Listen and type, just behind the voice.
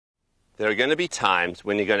There are going to be times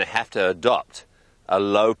when you're going to have to adopt a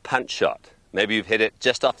low punch shot. Maybe you've hit it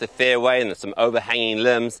just off the fairway and there's some overhanging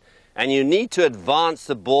limbs, and you need to advance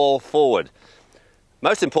the ball forward.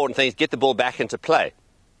 Most important thing is get the ball back into play.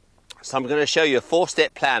 So I'm going to show you a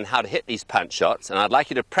 4-step plan how to hit these punch shots, and I'd like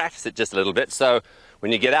you to practice it just a little bit so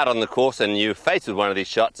when you get out on the course and you're faced with one of these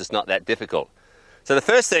shots, it's not that difficult. So the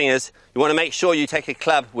first thing is you want to make sure you take a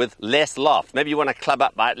club with less loft. Maybe you want to club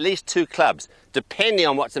up by at least 2 clubs, depending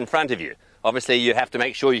on what's in front of you. Obviously, you have to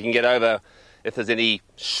make sure you can get over if there's any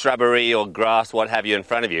shrubbery or grass, what have you, in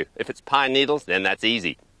front of you. If it's pine needles, then that's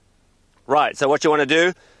easy. Right, so what you want to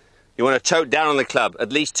do, you want to choke down on the club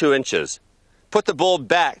at least 2 inches. Put the ball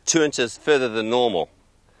back 2 inches further than normal.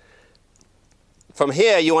 From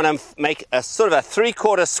here, you want to make a sort of a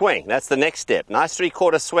 3/4 swing. That's the next step. Nice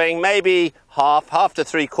 3/4 swing, maybe half to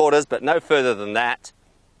 3/4, but no further than that.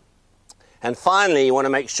 And finally, you want to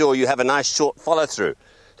make sure you have a nice short follow-through.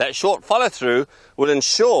 That short follow-through will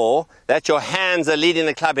ensure that your hands are leading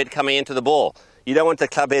the club head coming into the ball. You don't want the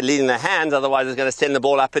club head leading the hands, otherwise it's going to send the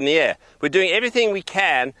ball up in the air. We're doing everything we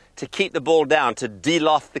can to keep the ball down, to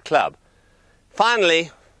de-loft the club.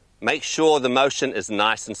 Finally, make sure the motion is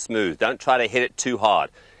nice and smooth. Don't try to hit it too hard.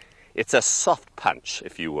 It's a soft punch,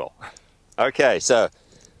 if you will. Okay, so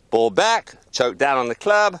ball back, choke down on the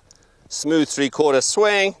club, smooth 3/4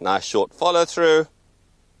 swing, nice short follow-through.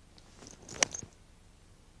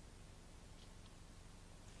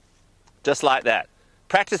 Just like that.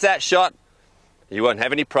 Practice that shot, you won't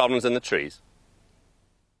have any problems in the trees.